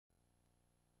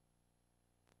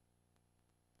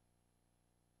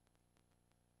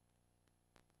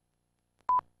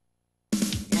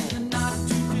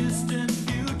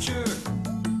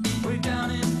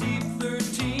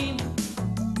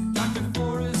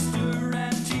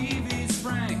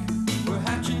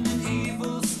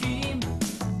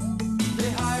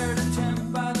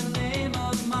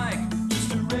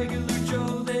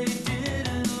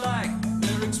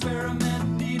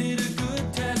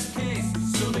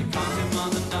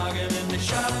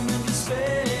shot him into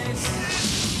space.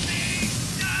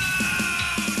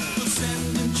 We'll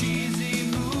send them cheesy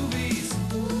movies,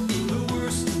 the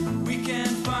worst we can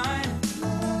find.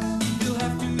 He'll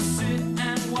have to sit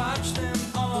and watch them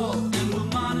all, and we'll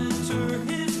monitor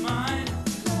his mind.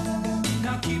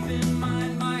 Now keep in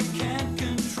mind, Mike can't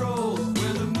control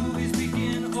where the movies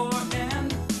begin or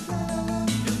end.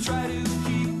 He'll try to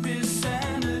keep his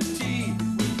sanity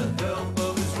with the help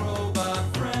of his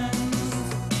robot friends.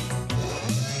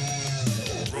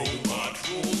 Robot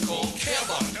rules called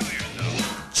Cabot,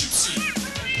 Gypsy,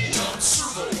 Tom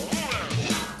Servo,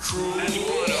 Crew. If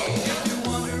you're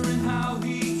wondering how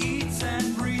he eats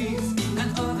and breathes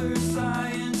and other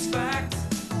science facts,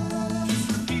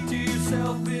 just repeat to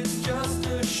yourself, it's just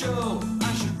a show.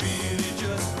 I should really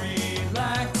just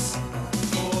relax.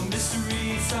 For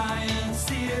Mystery Science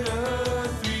Theater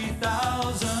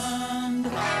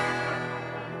 3000.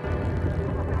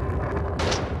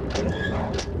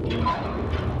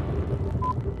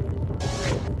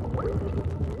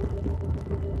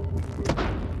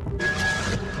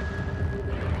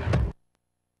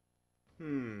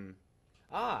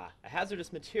 A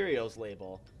hazardous materials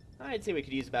label. I'd say we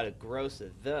could use about a gross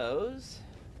of those.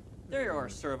 There you are,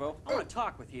 Servo. I want to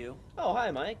talk with you. Oh,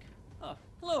 hi, Mike.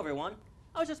 Hello, everyone.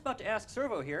 I was just about to ask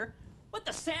Servo here, what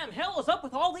the Sam hell is up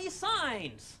with all these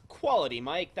signs? Quality,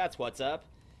 Mike, that's what's up.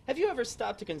 Have you ever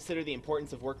stopped to consider the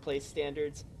importance of workplace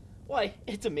standards? Why,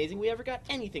 it's amazing we ever got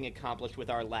anything accomplished with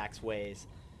our lax ways.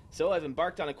 So I've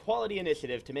embarked on a quality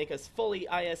initiative to make us fully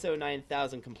ISO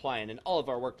 9000 compliant in all of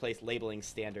our workplace labeling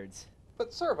standards.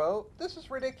 But Servo, this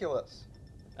is ridiculous.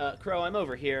 Crow, I'm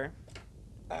over here.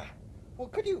 Well,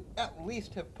 could you at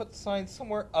least have put the sign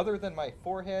somewhere other than my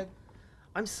forehead?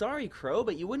 I'm sorry, Crow,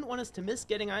 but you wouldn't want us to miss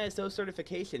getting ISO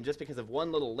certification just because of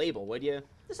one little label, would you?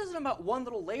 This isn't about one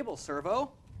little label,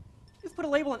 Servo. You've put a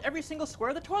label in every single square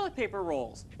of the toilet paper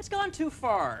rolls. It's gone too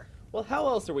far. Well, how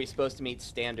else are we supposed to meet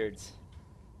standards?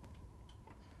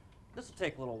 This will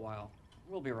take a little while.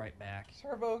 We'll be right back.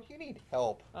 Servo, you need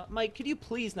help. Mike, could you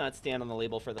please not stand on the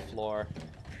label for the floor?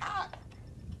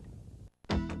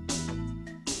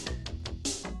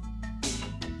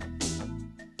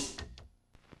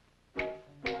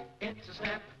 It's a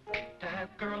snap to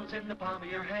have girls in the palm of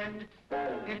your hand.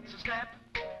 It's a snap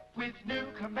with new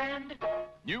command.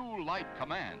 New Light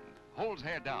Command holds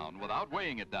hair down without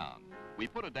weighing it down. We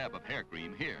put a dab of hair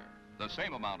cream here, the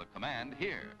same amount of command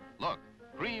here. Look,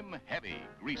 cream, heavy,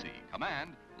 greasy.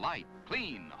 Command, light,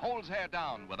 clean, holds hair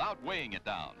down without weighing it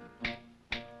down.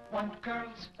 Want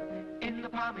girls in the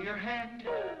palm of your hand?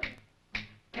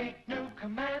 Take new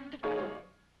command.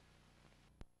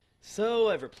 So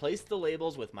I've replaced the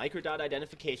labels with microdot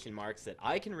identification marks that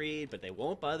I can read, but they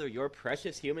won't bother your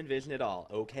precious human vision at all,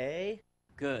 okay?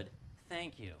 Good.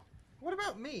 Thank you. What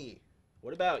about me?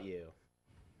 What about you?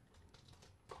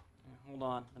 Hold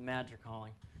on. The Mads are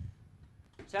calling.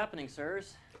 What's happening,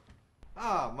 sirs?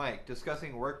 Ah, Mike,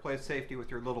 discussing workplace safety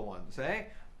with your little ones, eh?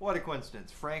 What a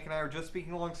coincidence. Frank and I are just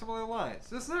speaking along similar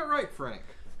lines. Isn't that right, Frank?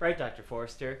 Right, Dr.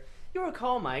 Forrester. You'll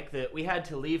recall, Mike, that we had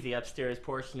to leave the upstairs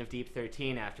portion of Deep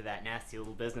 13 after that nasty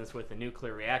little business with the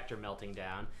nuclear reactor melting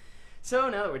down. So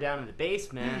now that we're down in the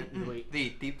basement,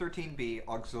 The Deep 13B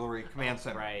Auxiliary Command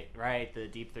Center. Right, the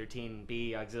Deep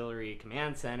 13B Auxiliary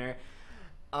Command Center.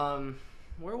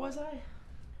 Where was I?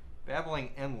 Babbling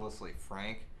endlessly,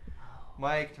 Frank.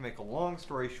 Mike, to make a long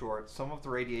story short, some of the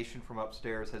radiation from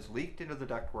upstairs has leaked into the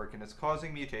ductwork and is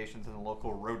causing mutations in the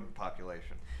local rodent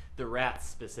population. The rats,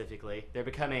 specifically. They're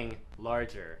becoming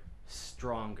larger,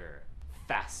 stronger,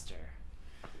 faster.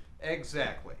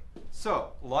 Exactly.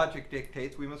 So, logic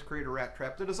dictates we must create a rat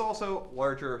trap that is also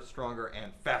larger, stronger,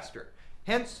 and faster.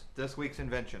 Hence, this week's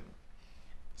invention.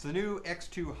 It's the new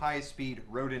X2 high-speed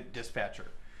rodent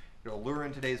dispatcher. It'll lure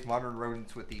in today's modern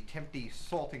rodents with the tempting,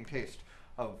 salting taste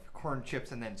of corn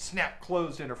chips and then snap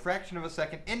closed in a fraction of a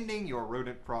second, ending your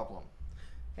rodent problem.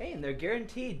 Hey, and they're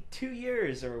guaranteed 2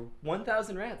 years or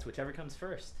 1,000 rats, whichever comes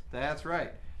first. That's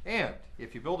right. And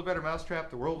if you build a better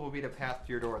mousetrap, the world will beat a path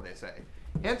to your door, they say.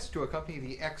 Hence, to accompany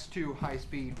the X2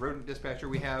 high-speed rodent dispatcher,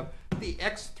 we have the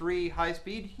X3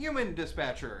 high-speed human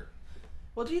dispatcher.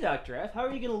 Well, gee, Dr. F, how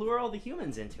are you going to lure all the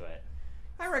humans into it?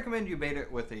 I recommend you bait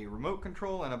it with a remote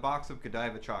control and a box of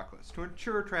Godiva chocolates to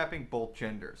ensure trapping both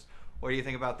genders. What do you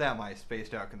think about that, my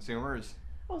spaced-out consumers?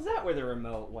 Oh, is that where the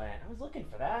remote went? I was looking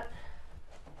for that.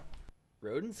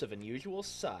 Rodents of unusual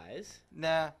size?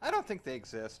 Nah, I don't think they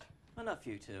exist. Enough,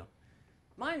 you two.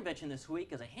 My invention this week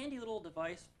is a handy little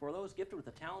device for those gifted with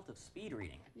the talent of speed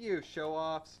reading. You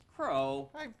show-offs. Crow.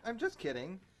 I'm just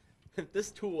kidding.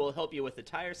 This tool will help you with the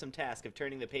tiresome task of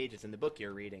turning the pages in the book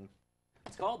you're reading.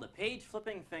 It's called the page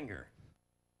flipping finger.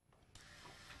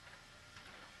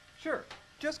 Sure,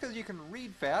 just because you can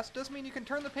read fast doesn't mean you can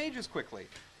turn the pages quickly.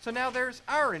 So now there's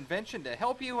our invention to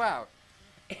help you out.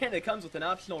 And it comes with an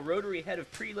optional rotary head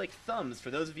of pre-licked thumbs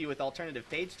for those of you with alternative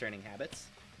page-turning habits.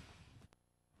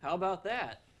 How about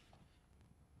that?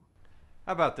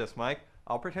 How about this, Mike?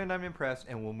 I'll pretend I'm impressed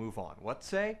and we'll move on. What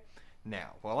say?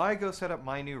 Now, while I go set up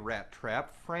my new rat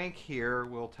trap, Frank here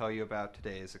will tell you about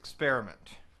today's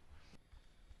experiment.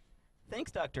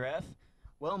 Thanks, Dr. F.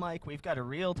 Well, Mike, we've got a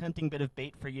real tempting bit of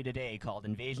bait for you today called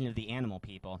Invasion of the Animal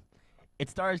People. It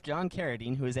stars John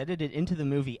Carradine, who was edited into the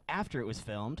movie after it was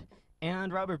filmed,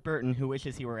 and Robert Burton, who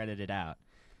wishes he were edited out.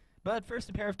 But first,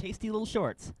 a pair of tasty little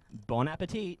shorts. Bon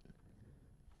appetit!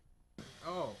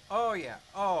 Oh yeah,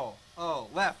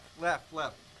 left.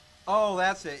 Oh,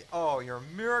 that's it. Oh, you're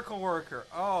a miracle worker.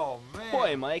 Oh, man.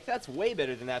 Boy, Mike, that's way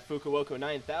better than that Fukuoka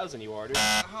 9000 you ordered.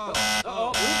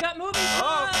 Uh-oh, we've got movie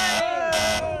Oh. time!